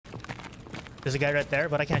There's a guy right there,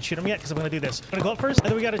 but I can't shoot him yet because I'm gonna do this. I'm gonna go up first, and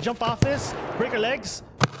then we gotta jump off this, break our legs,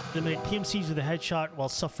 eliminate PMCs with a headshot while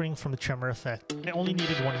suffering from the tremor effect. I only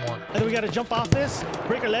needed one more. And then we gotta jump off this,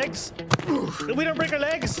 break our legs. We don't break our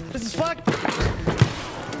legs. This is fucked.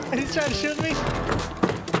 And he's trying to shoot me.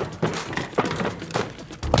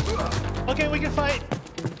 Okay, we can fight.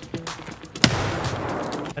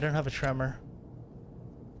 I don't have a tremor.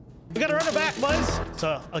 We gotta run it back, boys.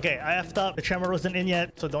 So, okay, I effed up. The tremor wasn't in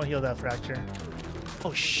yet, so don't heal that fracture.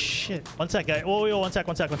 Oh, shit. One sec, guy. Whoa, one sec.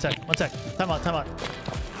 Time out.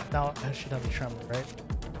 Now, I should have a tremor, right?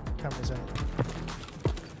 Tremor's in.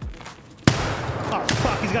 Oh,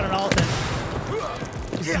 fuck. He's got an Alton.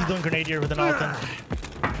 He's doing Grenadier with an Alton.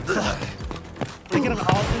 Fuck. They get an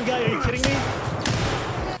Alton guy? Are you kidding me?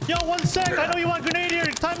 Yo, 1 sec. I know you want Grenadier.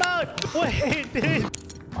 Time out. Wait, dude.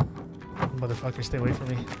 Motherfucker, stay away from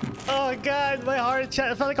me. Oh god, my heart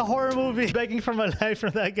chat. It felt like a horror movie. Begging for my life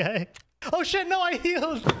from that guy. Oh shit, no, I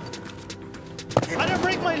healed. I didn't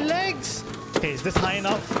break my legs. Okay, is this high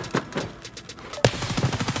enough?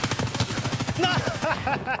 No.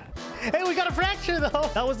 Hey, we got a fracture though.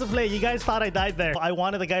 That was the play. You guys thought I died there. I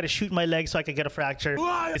wanted the guy to shoot my leg so I could get a fracture.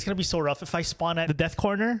 It's gonna be so rough if I spawn at the death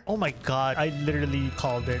corner. Oh my god, I literally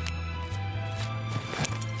called it.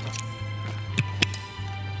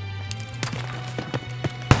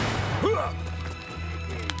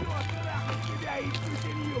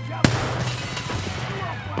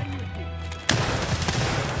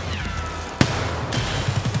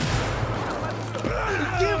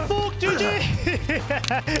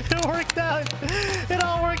 It worked out. It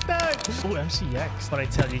all worked out. Oh, MCX. What I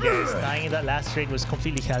tell you guys, dying in that last trade was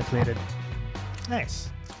completely calculated. Nice.